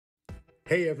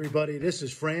Hey everybody, this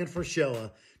is Fran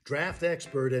Fraschella, draft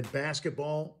expert and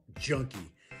basketball junkie.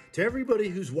 To everybody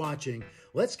who's watching,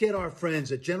 let's get our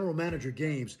friends at General Manager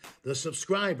Games the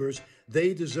subscribers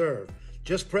they deserve.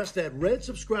 Just press that red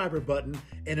subscriber button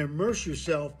and immerse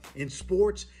yourself in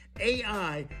sports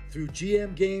AI through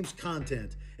GM Games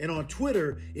content. And on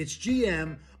Twitter, it's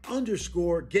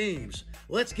GM_games.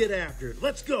 Let's get after it.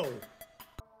 Let's go.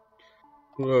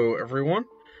 Hello everyone,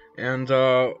 and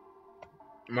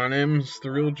my name's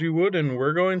TheRealGWood, and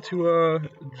we're going to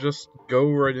just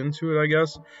go right into it, I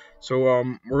guess. So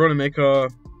we're going to make an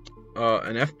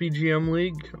FBGM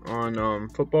league on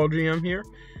Football GM here,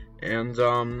 and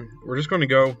we're just going to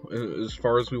go as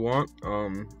far as we want. I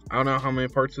don't know how many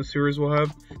parts this series will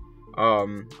have. I'll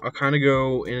kind of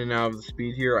go in and out of the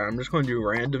speed here. I'm just going to do a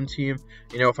random team.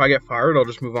 You know, if I get fired, I'll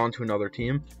just move on to another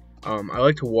team. I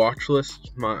like to watch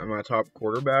list my top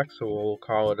quarterback, so we'll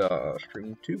call it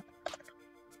Stream 2.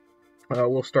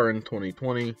 We'll start in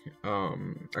 2020.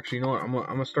 Actually, you know what? I'm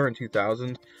gonna start in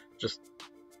 2000, just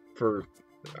for,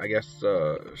 I guess,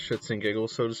 shits and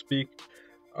giggles, so to speak.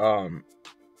 And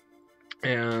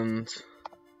let's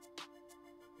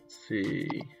see,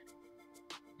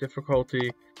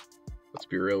 difficulty. Let's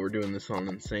be real, we're doing this on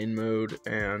insane mode,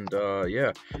 and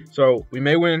yeah. So we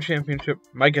may win a championship,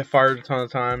 might get fired a ton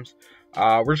of times.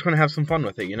 We're just gonna have some fun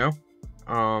with it, you know.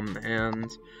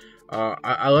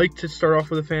 I like to start off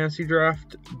with a fantasy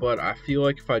draft, but I feel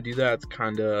like if I do that, it's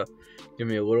kind of give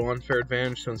me a little unfair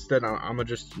advantage. So instead, I'm gonna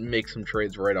just make some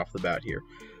trades right off the bat here.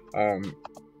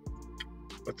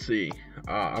 Let's see.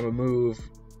 I'm gonna move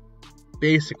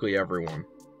basically everyone.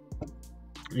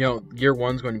 You know, year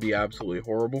one's going to be absolutely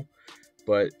horrible,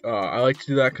 but I like to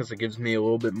do that because it gives me a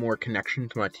little bit more connection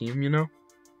to my team, you know.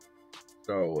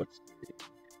 So let's see.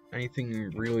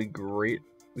 Anything really great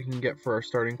we can get for our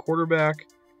starting quarterback.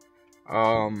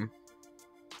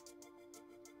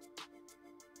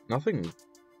 Nothing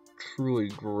truly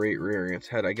great rearing its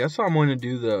head. I guess I'm going to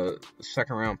do the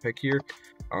second round pick here.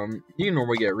 You can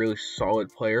normally get a really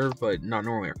solid player, but not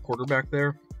normally a quarterback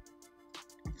there.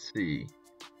 Let's see.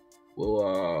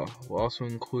 We'll also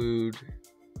include.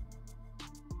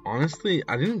 Honestly,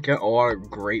 I didn't get a lot of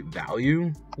great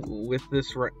value with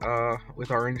this with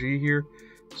RNG here,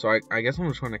 so I guess I'm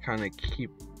just going to kind of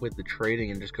keep with the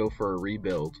trading and just go for a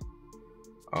rebuild.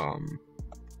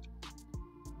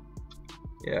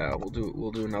 Yeah,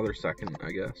 we'll do another second,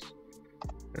 I guess,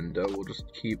 and we'll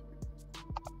just keep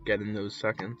getting those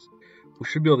seconds. We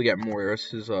should be able to get more.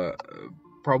 This is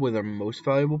probably the most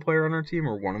valuable player on our team,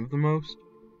 or one of the most.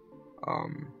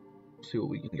 See what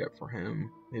we can get for him.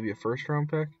 Maybe a first round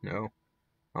pick? No,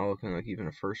 not looking like even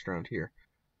a first round here.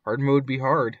 Hard mode be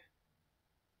hard.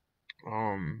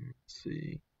 Let's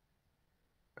see.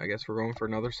 I guess we're going for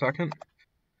another second.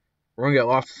 We're gonna get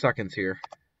lots of seconds here.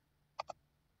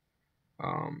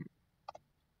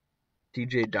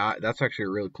 DJ Dot, that's actually a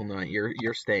really cool night.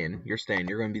 You're staying.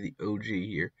 You're gonna be the OG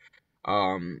here.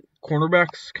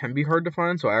 Cornerbacks can be hard to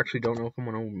find, so I actually don't know if I'm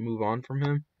gonna move on from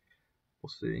him. We'll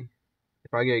see.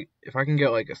 If I can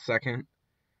get like a second,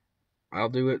 I'll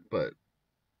do it, but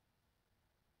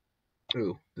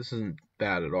ooh, this isn't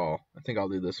bad at all. I think I'll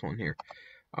do this one here.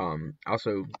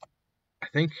 Also, I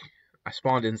think I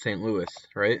spawned in St. Louis,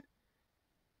 right?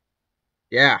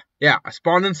 Yeah, I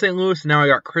spawned in St. Louis, and now I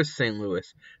got Chris St.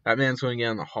 Louis. That man's going to get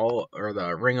on the Hall, or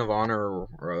the Ring of Honor,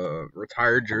 or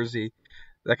retired jersey.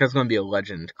 That guy's going to be a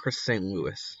legend. Chris St.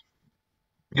 Louis.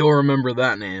 You'll remember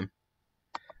that name.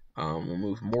 We'll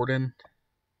move Morden.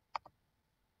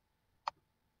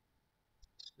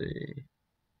 Let's see.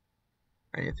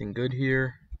 Anything good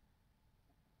here?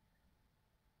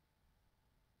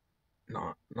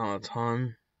 Not a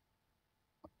ton.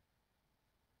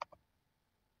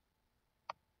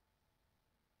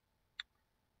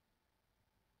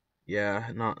 Yeah,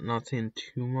 not seeing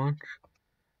too much.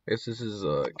 I guess this is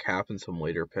a cap and some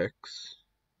later picks.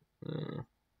 I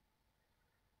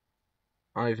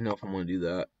don't even know if I'm going to do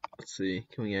that. Let's see.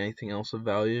 Can we get anything else of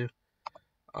value?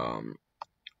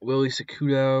 Willie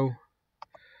Sakudo.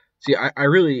 See, I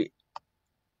don't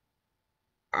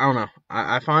know.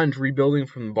 I find rebuilding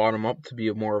from the bottom up to be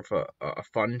more of a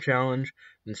fun challenge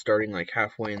than starting like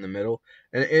halfway in the middle.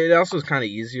 And it also is kind of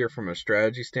easier from a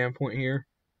strategy standpoint here.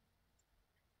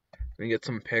 We get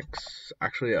some picks.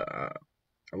 Actually, a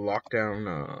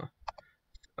lockdown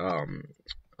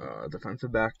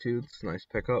defensive back too. It's a nice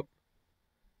pickup.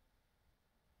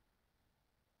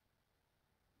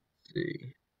 Let's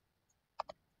see.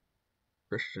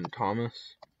 Christian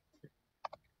Thomas.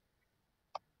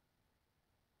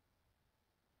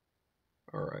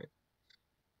 Alright.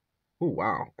 Oh,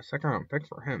 wow. A second round pick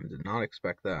for him. Did not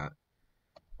expect that.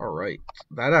 Alright,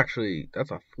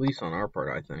 that's a fleece on our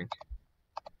part, I think.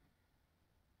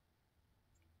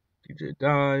 DJ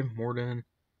Die, Morden.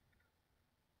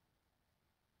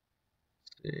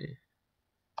 Let's see.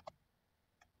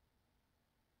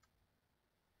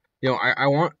 I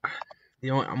want,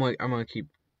 I'm gonna keep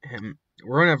him.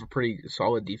 We're gonna have a pretty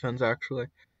solid defense, actually.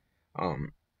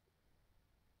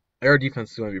 Our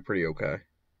defense is gonna be pretty okay.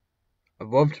 I'd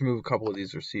love to move a couple of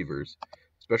these receivers,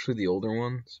 especially the older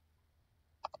ones.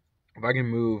 If I can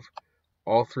move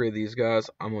all three of these guys,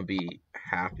 I'm gonna be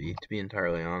happy, to be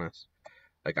entirely honest.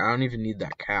 Like, I don't even need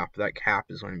that cap. That cap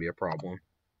is going to be a problem.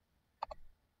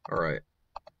 Alright.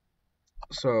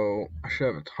 So, I should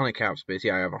have a ton of cap space.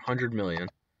 Yeah, I have 100 million.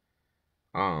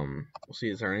 We'll see.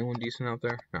 Is there anyone decent out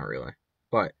there? Not really.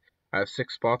 But, I have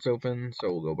 6 spots open,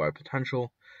 so we'll go by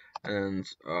potential. And,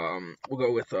 we'll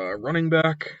go with running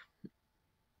back.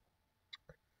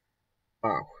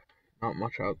 Wow. Not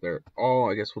much out there. Oh,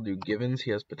 I guess we'll do Givens. He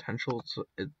has potential,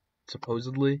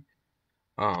 supposedly.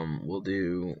 We'll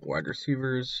do wide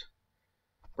receivers.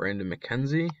 Brandon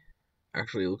McKenzie.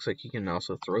 Actually, it looks like he can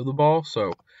also throw the ball,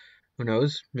 so who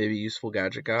knows? Maybe useful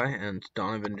gadget guy. And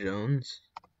Donovan Jones.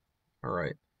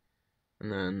 Alright.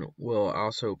 And then we'll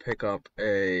also pick up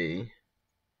a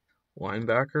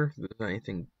linebacker. If there's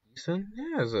anything decent.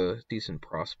 Yeah, has a decent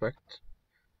prospect.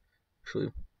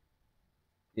 Actually,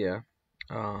 yeah.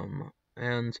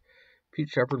 And Pete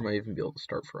Shepard might even be able to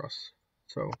start for us.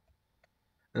 So,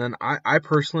 and then I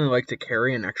personally like to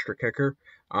carry an extra kicker.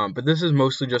 But this is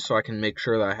mostly just so I can make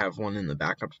sure that I have one in the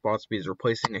backup spots, because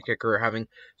replacing a kicker or having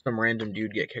some random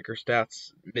dude get kicker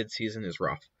stats mid-season is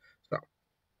rough. So,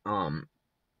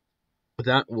 with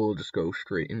that, we'll just go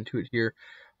straight into it here.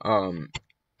 Let's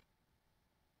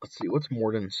see, what's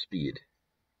Morden's speed?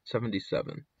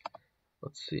 77.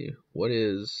 Let's see, what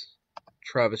is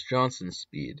Travis Johnson's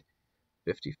speed?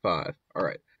 55.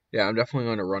 Alright, yeah, I'm definitely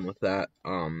going to run with that.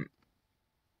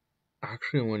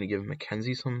 Actually, I'm going to give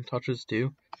McKenzie some touches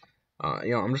too.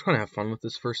 I'm just going to have fun with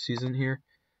this first season here.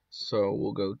 So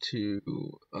we'll go to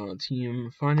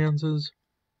team finances,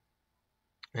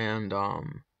 and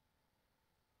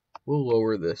we'll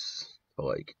lower this to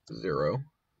like 0,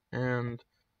 and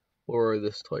lower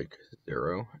this to like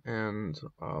 0, and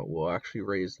we'll actually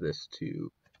raise this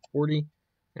to 40,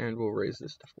 and we'll raise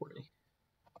this to 40.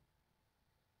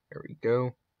 There we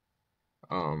go.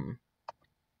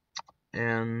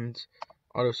 And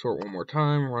auto sort one more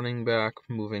time. Running back,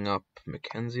 moving up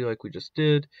McKenzie like we just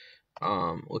did.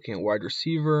 Looking at wide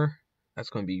receiver, that's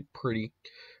going to be pretty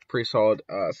solid.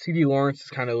 CD Lawrence is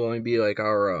kind of going to be like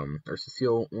our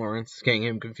Cecile Lawrence. Getting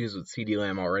him confused with CD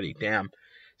Lamb already. Damn,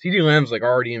 CD Lamb's like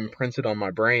already imprinted on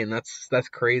my brain. That's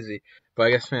crazy. But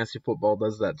I guess fantasy football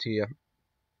does that to you.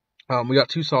 We got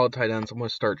 2 solid tight ends. I'm going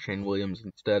to start Shane Williams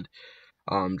instead,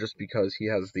 just because he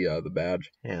has the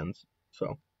badge hands.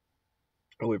 So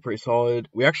it'll be pretty solid.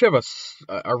 We actually have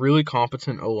a really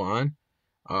competent O-line.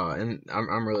 And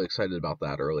I'm really excited about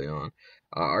that early on.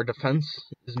 Our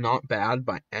defense is not bad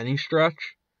by any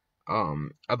stretch.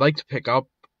 I'd like to pick up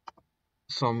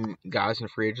some guys in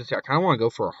free agency. I kind of want to go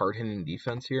for a hard-hitting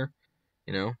defense here,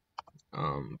 There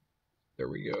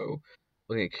we go.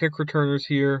 Looking at kick returners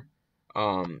here.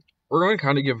 We're going to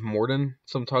kind of give Morden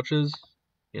some touches,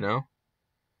 And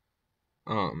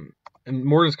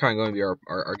Morden's kind of going to be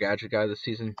our gadget guy this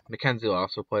season. McKenzie will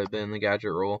also play a bit in the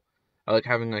gadget role. I like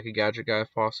having like a gadget guy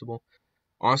if possible.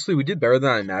 Honestly, we did better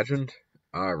than I imagined.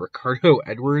 Ricardo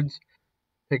Edwards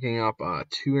picking up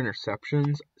 2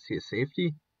 interceptions. See a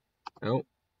safety? Nope.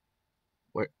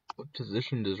 What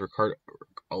position does Ricardo?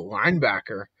 A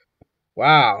linebacker.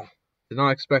 Wow. Did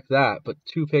not expect that, but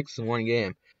 2 picks in 1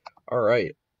 game. All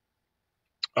right.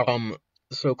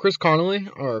 So Chris Connolly,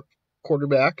 our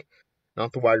quarterback,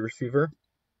 not the wide receiver,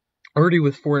 already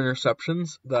with 4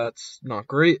 interceptions. That's not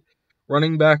great.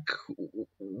 Running back,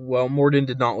 well, Morden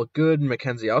did not look good.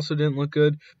 McKenzie also didn't look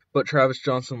good, but Travis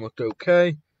Johnson looked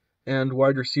okay. And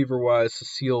wide receiver wise,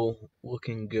 Cecile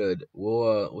looking good.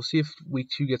 We'll see if week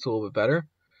 2 gets a little bit better.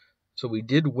 So we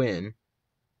did win.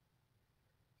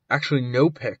 Actually, no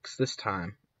picks this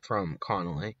time from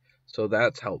Connolly, so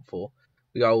that's helpful.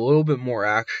 We got a little bit more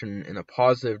action in a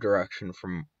positive direction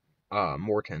from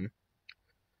Morton.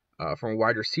 From a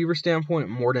wide receiver standpoint,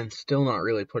 Morton's still not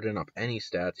really putting up any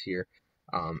stats here.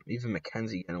 Even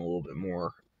McKenzie getting a little bit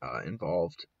more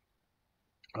involved.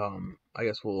 I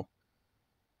guess we'll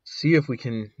see if we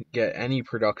can get any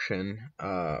production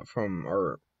from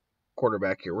our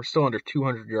quarterback here. We're still under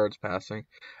 200 yards passing.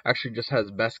 Actually, just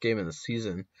has best game of the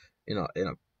season in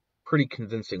a pretty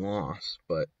convincing loss.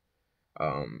 But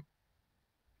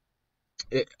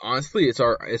honestly,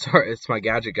 it's my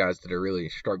gadget guys that are really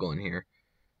struggling here.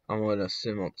 I'm going to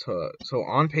sim up to, so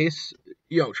on pace,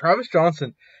 Travis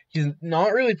Johnson, he's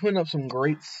not really putting up some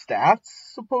great stats,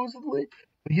 supposedly,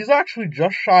 but he's actually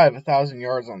just shy of 1,000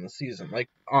 yards on the season,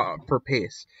 per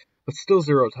pace, but still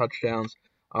 0 touchdowns.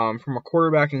 From a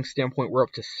quarterbacking standpoint, we're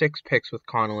up to 6 picks with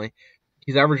Connolly.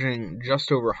 He's averaging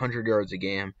just over 100 yards a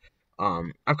game.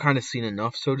 I've kind of seen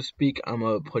enough, so to speak. I'm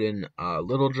going to put in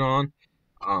Little John.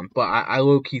 But I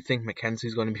low-key think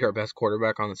McKenzie's going to be our best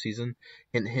quarterback on the season.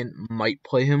 Hint, might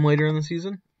play him later in the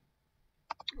season.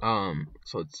 So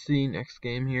let's see, next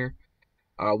game here.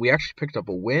 We actually picked up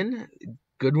a win.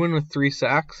 Good win with 3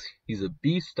 sacks. He's a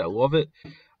beast. I love it.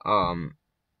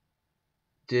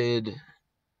 Did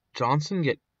Johnson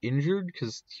get injured?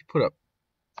 Because he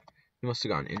must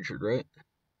have gotten injured, right?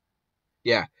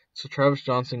 Yeah, so Travis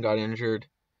Johnson got injured,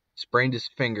 sprained his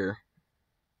finger,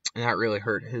 and that really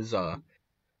hurt his stats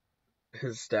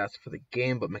for the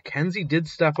game, but McKenzie did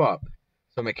step up.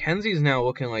 So McKenzie's now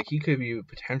looking like he could be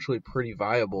potentially pretty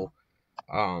viable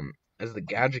as the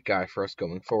gadget guy for us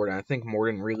going forward. And I think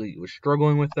Morton really was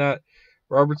struggling with that.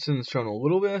 Robertson's shown a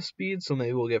little bit of speed, so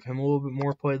maybe we'll give him a little bit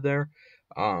more play there.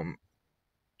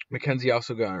 McKenzie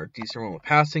also got a decent run with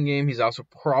passing game. He's also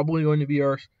probably going to be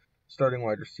our starting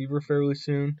wide receiver fairly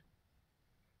soon.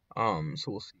 So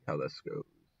we'll see how this goes.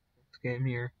 Next game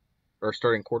here. Or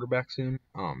starting quarterback soon.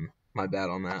 My bad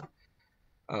on that.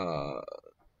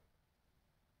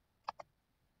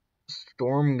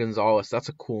 Storm Gonzalez, that's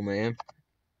a cool name.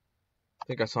 I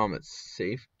think I saw him at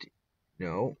safety.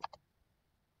 No.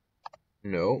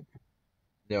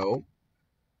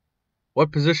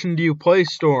 What position do you play,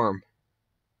 Storm?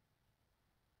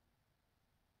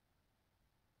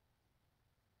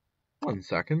 One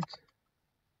second.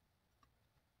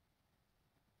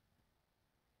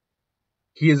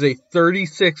 He is a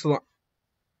 36.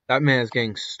 That man is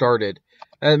getting started.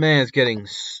 That man is getting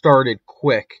started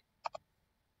quick.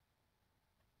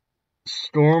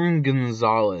 Storm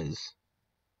Gonzalez.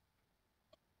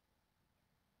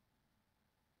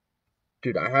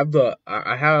 Dude, I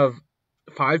have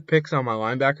 5 picks on my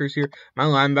linebackers here. My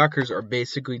linebackers are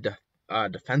basically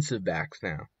defensive backs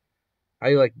now. How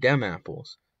do you like them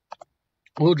apples?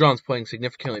 Will John's playing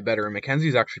significantly better, and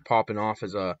McKenzie's actually popping off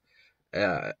as a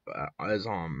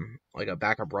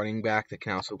backup running back that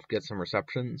can also get some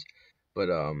receptions. But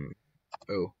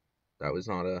that was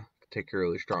not a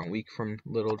particularly strong week from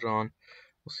Little John.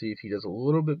 We'll see if he does a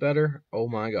little bit better. Oh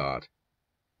my god.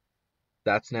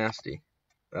 That's nasty.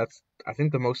 That's, I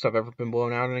think, the most I've ever been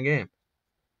blown out in a game.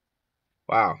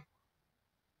 Wow.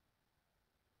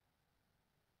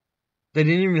 They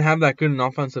didn't even have that good an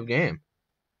offensive game.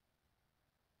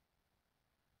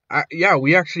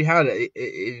 We actually had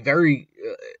a very,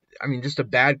 just a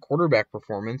bad quarterback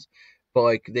performance,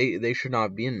 but they should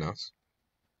not be in us.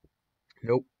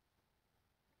 Nope.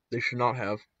 They should not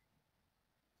have.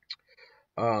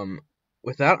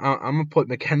 With that, I'm going to put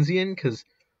McKenzie in because,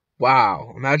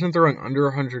 wow, imagine throwing under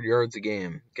 100 yards a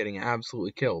game, getting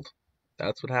absolutely killed.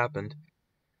 That's what happened.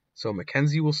 So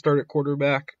McKenzie will start at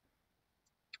quarterback.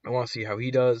 I want to see how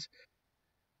he does.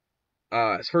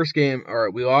 His first game, all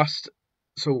right, we lost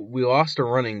a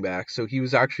running back, so he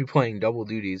was actually playing double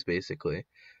duties, basically.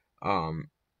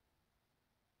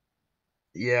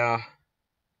 Yeah,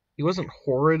 he wasn't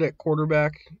horrid at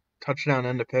quarterback, touchdown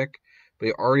and a pick, but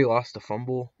he already lost a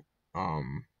fumble.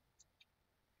 In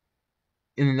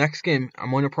the next game, I'm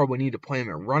going to probably need to play him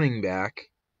at running back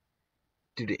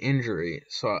due to injury,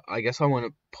 so I guess I want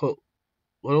to put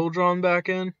Little John back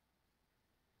in.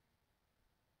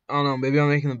 I don't know, maybe I'm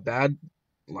making a bad...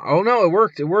 Oh no, it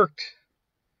worked.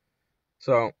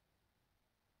 So,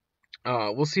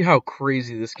 we'll see how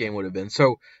crazy this game would have been.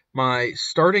 So, my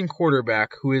starting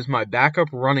quarterback, who is my backup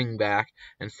running back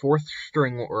and fourth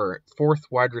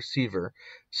wide receiver,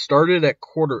 was starting at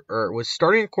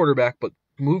quarterback, but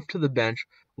moved to the bench.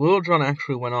 Little John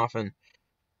actually went off, and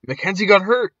McKenzie got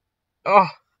hurt. Oh,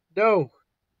 no.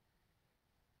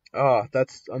 Oh,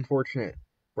 that's unfortunate.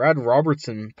 Brad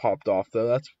Robertson popped off, though.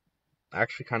 That's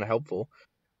actually kind of helpful.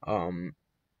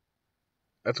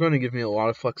 That's going to give me a lot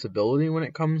of flexibility when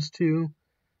it comes to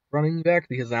running back,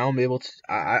 because now I'm able to...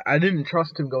 I didn't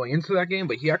trust him going into that game,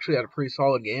 but he actually had a pretty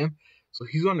solid game. So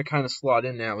he's going to kind of slot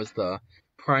in now as the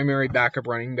primary backup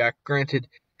running back. Granted,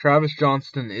 Travis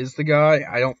Johnston is the guy.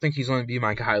 I don't think he's going to be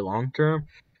my guy long term,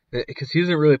 because he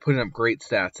isn't really putting up great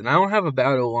stats. And I don't have a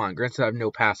bad O-line. Granted, I have no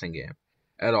passing game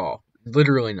at all.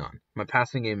 Literally none. My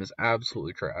passing game is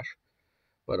absolutely trash.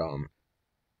 But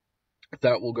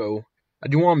that will go... I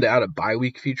do want him to add a bye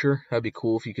week feature. That'd be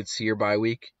cool if you could see your bye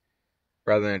week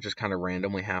rather than it just kind of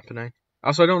randomly happening.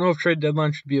 Also, I don't know if trade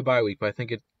deadline should be a bye week, but I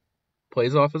think it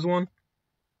plays off as one.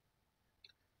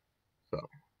 So,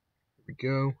 we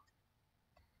go.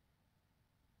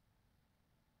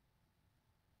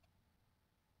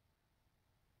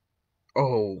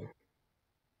 Oh,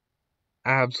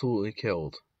 absolutely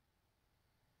killed.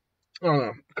 I don't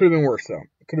know. Could have been worse, though.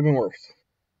 Could have been worse.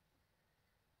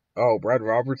 Oh, Brad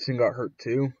Robertson got hurt,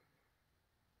 too.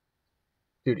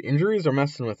 Dude, injuries are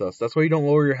messing with us. That's why you don't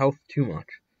lower your health too much.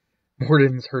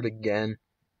 Morden's hurt again.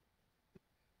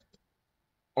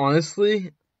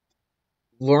 Honestly,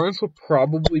 Lawrence will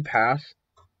probably pass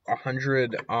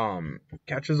 100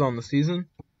 catches on the season,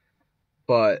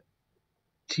 but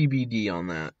TBD on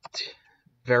that.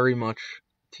 Very much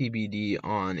TBD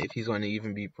on if he's going to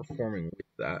even be performing with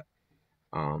that.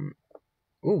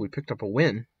 We picked up a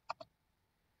win.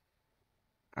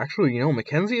 Actually,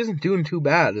 McKenzie isn't doing too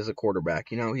bad as a quarterback.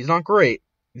 He's not great.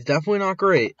 He's definitely not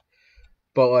great.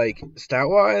 But,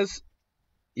 stat-wise,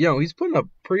 he's putting up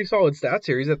pretty solid stats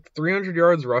here. He's at 300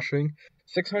 yards rushing,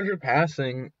 600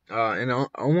 passing, and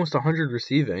almost 100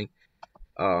 receiving.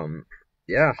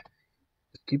 Yeah.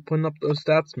 Just keep putting up those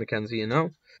stats, McKenzie,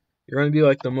 You're going to be,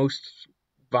 the most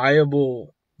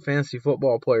viable fantasy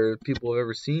football player people have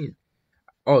ever seen.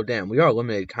 Oh, damn, we got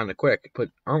eliminated kind of quick. But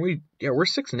aren't we? Yeah, we're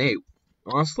 6-8.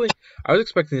 Honestly, I was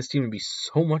expecting this team to be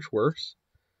so much worse.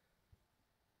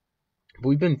 But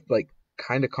we've been,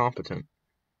 kind of competent,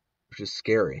 which is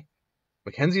scary.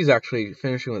 McKenzie's actually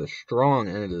finishing with a strong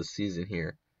end of the season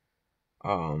here.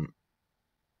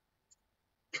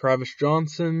 Travis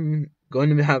Johnson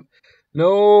going to have...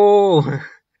 No!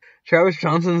 Travis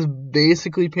Johnson's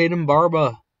basically Peyton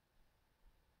Barba.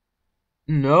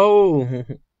 No!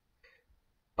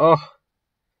 Oh.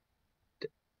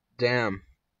 Damn.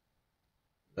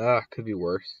 Could be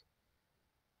worse.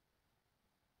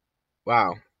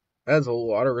 Wow. That's a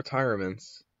lot of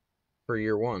retirements for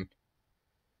year one.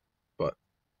 But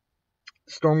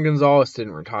Storm Gonzalez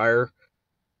didn't retire,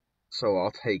 so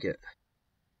I'll take it.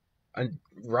 A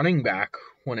running back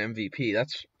won MVP.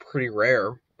 That's pretty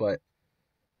rare, but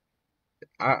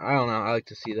I don't know. I like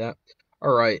to see that.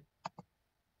 All right.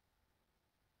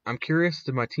 I'm curious,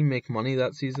 did my team make money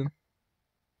that season?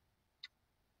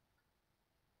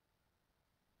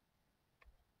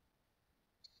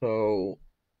 So,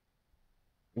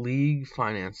 league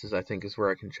finances, I think, is where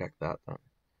I can check that then.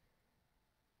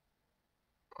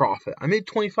 Profit. I made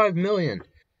 $25 million,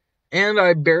 and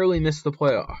I barely missed the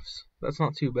playoffs. That's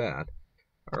not too bad.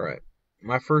 All right.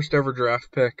 My first ever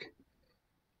draft pick.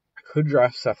 I could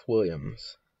draft Seth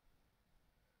Williams.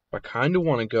 I kind of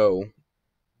want to go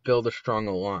build a strong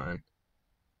line.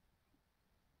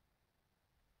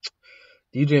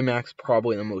 DJ Mack's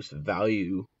probably the most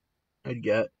value I'd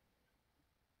get.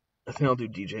 I think I'll do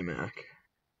DJ Mack.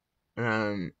 And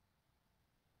I'm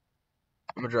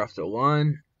going to draft a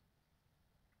line.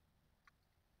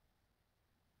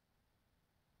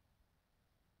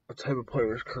 What type of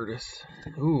player is Curtis?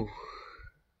 Ooh.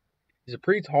 He's a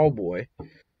pretty tall boy.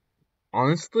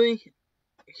 Honestly,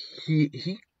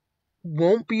 he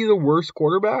won't be the worst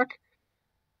quarterback.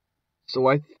 So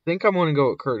I think I'm going to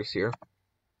go with Curtis here.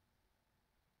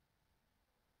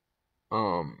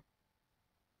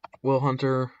 Will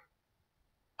Hunter,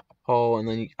 Hall, and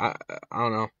then I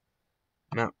don't know,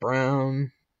 Matt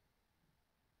Brown,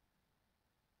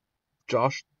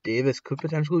 Josh Davis could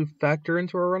potentially factor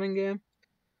into our running game.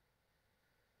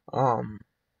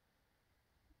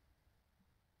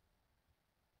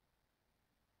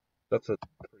 That's a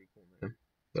pretty cool name.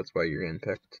 That's why you're getting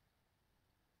picked.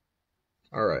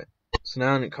 All right. So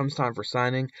now it comes time for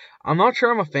signing. I'm not sure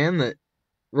I'm a fan that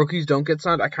rookies don't get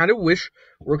signed. I kind of wish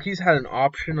rookies had an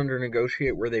option under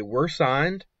negotiate where they were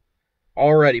signed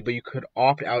already, but you could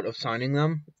opt out of signing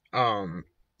them.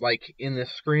 In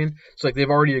this screen. So they've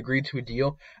already agreed to a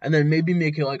deal, and then maybe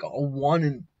make it a 1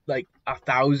 in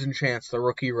 1,000 chance the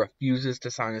rookie refuses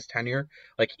to sign his tenure,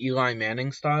 like Eli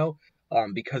Manning style,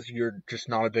 because you're just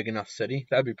not a big enough city.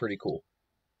 That'd be pretty cool.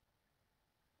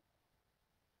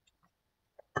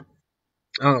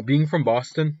 Being from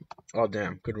Boston, oh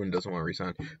damn, Goodwin doesn't want to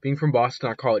resign. Being from Boston,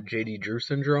 I call it JD Drew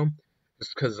syndrome,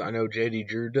 just because I know JD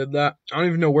Drew did that. I don't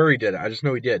even know where he did it. I just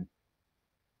know he did.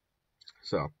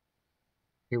 So,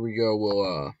 here we go.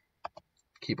 We'll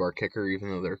keep our kicker, even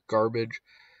though they're garbage.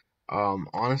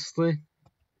 Honestly,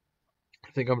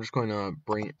 I think I'm just going to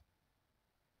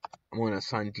I'm going to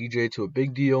assign DJ to a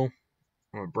big deal.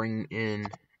 I'm going to bring in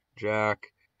Jack.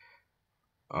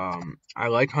 I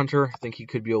like Hunter. I think he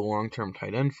could be a long-term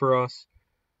tight end for us.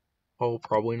 Oh,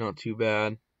 probably not too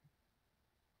bad.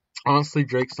 Honestly,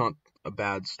 Drake's not a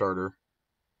bad starter.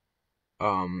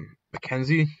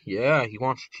 McKenzie, yeah, he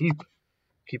wants cheap.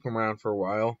 Keep him around for a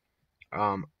while.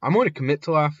 I'm going to commit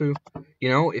to Lafu.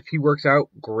 If he works out,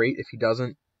 great. If he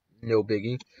doesn't, no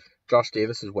biggie. Josh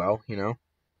Davis as well,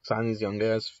 sign these young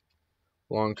guys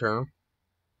long term.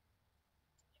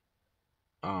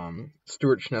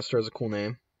 Stuart Schnester has a cool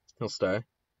name. He'll stay.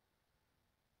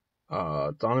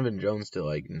 Donovan Jones did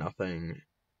like nothing.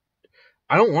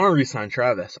 I don't want to re-sign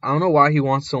Travis. I don't know why he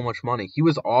wants so much money. He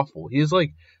was awful. He was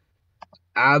like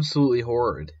absolutely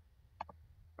horrid.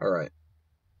 Alright.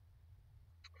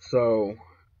 So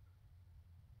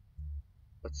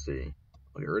let's see.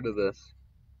 I'll get rid of this.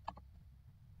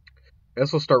 I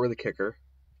guess we'll start with a kicker.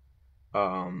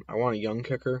 I want a young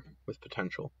kicker with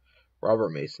potential. Robert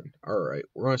Mason. Alright,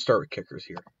 we're going to start with kickers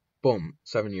here. Boom,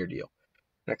 7-year deal.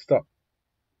 Next up,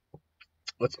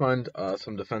 let's find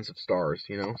some defensive stars,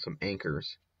 some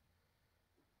anchors.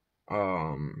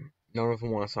 None of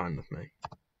them want to sign with me.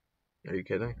 Are you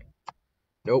kidding?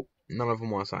 Nope, none of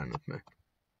them want to sign with me.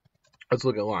 Let's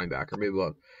look at linebacker. Maybe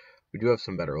we do have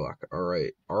some better luck.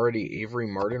 Alright, already Avery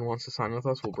Martin wants to sign with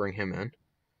us. We'll bring him in.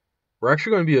 We're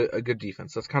actually going to be a good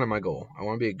defense. That's kind of my goal. I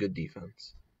want to be a good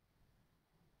defense.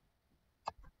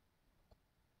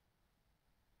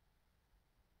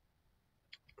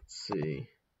 Let's see.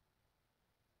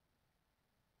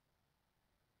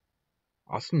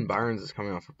 Austin Byron's is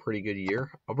coming off a pretty good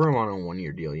year. I'll bring him on a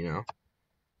 1-year deal,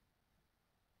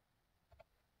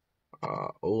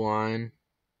 O-line.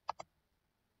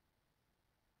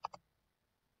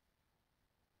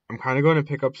 I'm kind of going to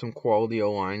pick up some quality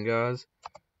O-line guys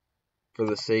for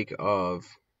the sake of,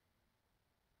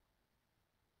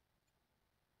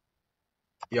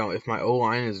 if my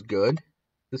O-line is good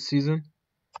this season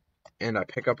and I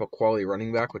pick up a quality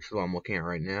running back, which is what I'm looking at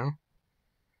right now.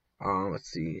 Let's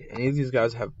see. Any of these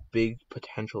guys have big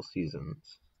potential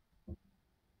seasons?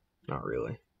 Not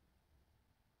really.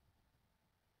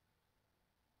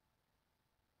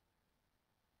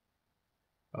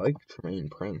 I like Tremaine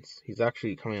Prince. He's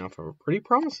actually coming off of a pretty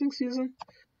promising season.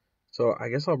 So I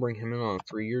guess I'll bring him in on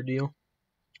a 3-year deal.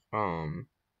 And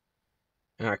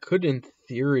I could, in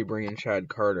theory, bring in Chad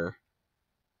Carter.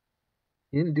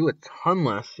 He didn't do a ton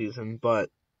last season, but,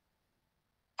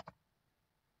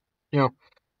 no,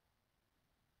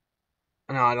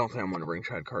 I don't think I'm going to bring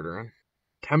Chad Carter in.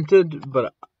 Tempted,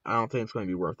 but I don't think it's going to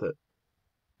be worth it.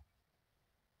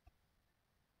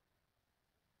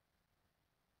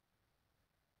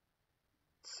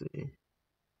 Let's see.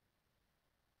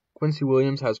 Quincy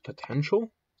Williams has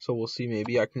potential, so we'll see.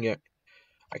 Maybe I can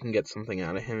get something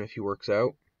out of him if he works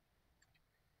out.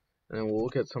 And then we'll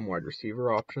look at some wide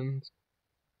receiver options.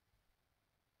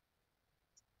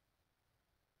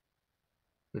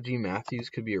 G. Matthews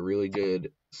could be a really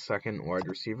good second wide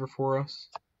receiver for us.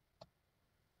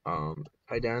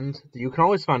 Tight end. You can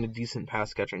always find a decent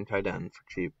pass catching tight end for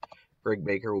cheap. Greg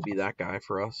Baker will be that guy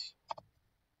for us.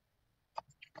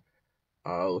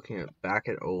 Looking back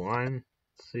at O-line.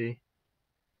 Let's see.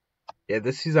 Yeah,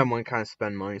 this season I'm going to kind of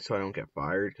spend money so I don't get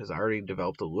fired because I already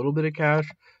developed a little bit of cash,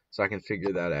 so I can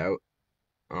figure that out.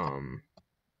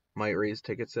 Might raise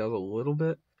ticket sales a little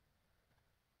bit.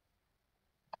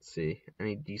 Let's see.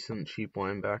 Any decent cheap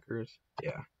linebackers?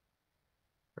 Yeah.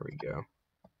 There we go.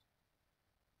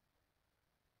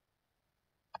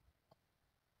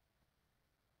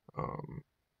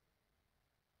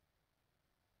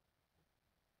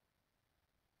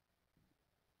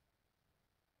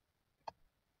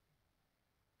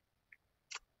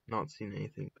 Not seeing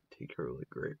anything particularly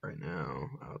great right now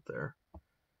out there.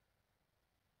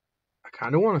 I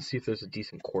kind of want to see if there's a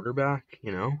decent quarterback,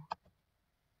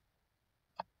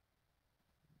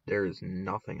 There's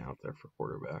nothing out there for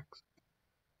quarterbacks.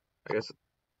 I guess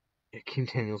Kim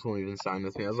Daniels won't even sign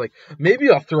with me. I was like, maybe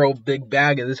I'll throw a big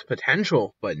bag of this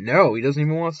potential, but no, he doesn't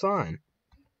even want to sign.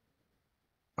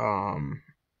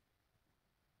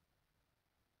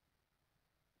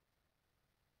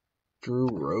 Drew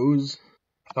Rose.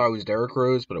 I thought it was Derrick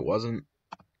Rose, but it wasn't.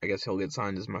 I guess he'll get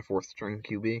signed as my 4th string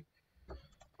QB.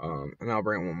 And I'll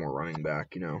bring one more running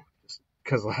back, just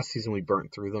because last season we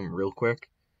burnt through them real quick.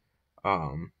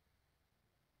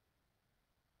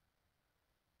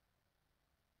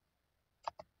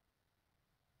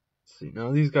 See, none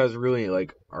of these guys really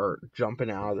are jumping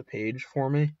out of the page for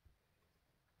me.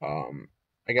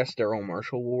 I guess Daryl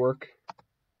Marshall will work.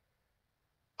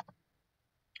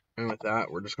 And with that,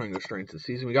 we're just going to go straight into the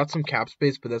season. We got some cap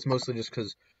space, but that's mostly just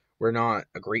because we're not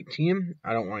a great team.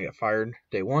 I don't want to get fired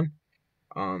day one.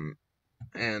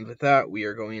 And with that, we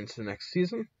are going into the next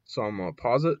season. So I'm going to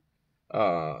pause it.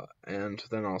 And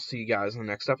then I'll see you guys in the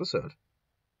next episode.